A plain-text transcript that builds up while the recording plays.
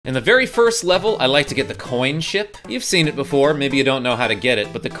In the very first level, I like to get the coin ship. You've seen it before, maybe you don't know how to get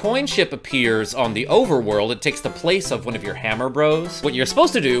it, but the coin ship appears on the overworld. It takes the place of one of your hammer bros. What you're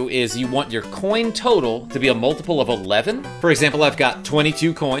supposed to do is you want your coin total to be a multiple of 11. For example, I've got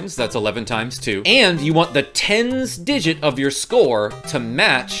 22 coins, that's 11 times 2. And you want the tens digit of your score to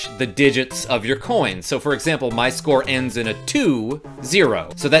match the digits of your coin. So for example, my score ends in a 2,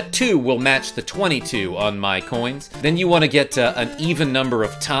 0. So that 2 will match the 22 on my coins. Then you want to get an even number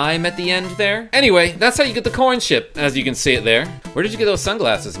of time at the end there. Anyway, that's how you get the coin ship, as you can see it there. Where did you get those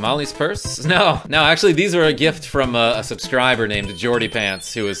sunglasses? Molly's purse? No, actually these are a gift from a subscriber named Jordy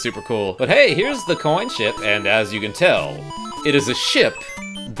Pants, who is super cool. But hey, here's the coin ship, and as you can tell, it is a ship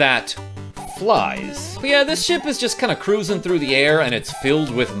that flies. But yeah, this ship is just kind of cruising through the air, and it's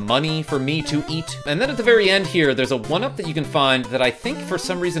filled with money for me to eat. And then at the very end here, there's a 1-up that you can find that I think for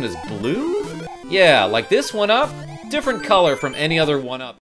some reason is blue? Yeah, like this 1-up, different color from any other 1-up.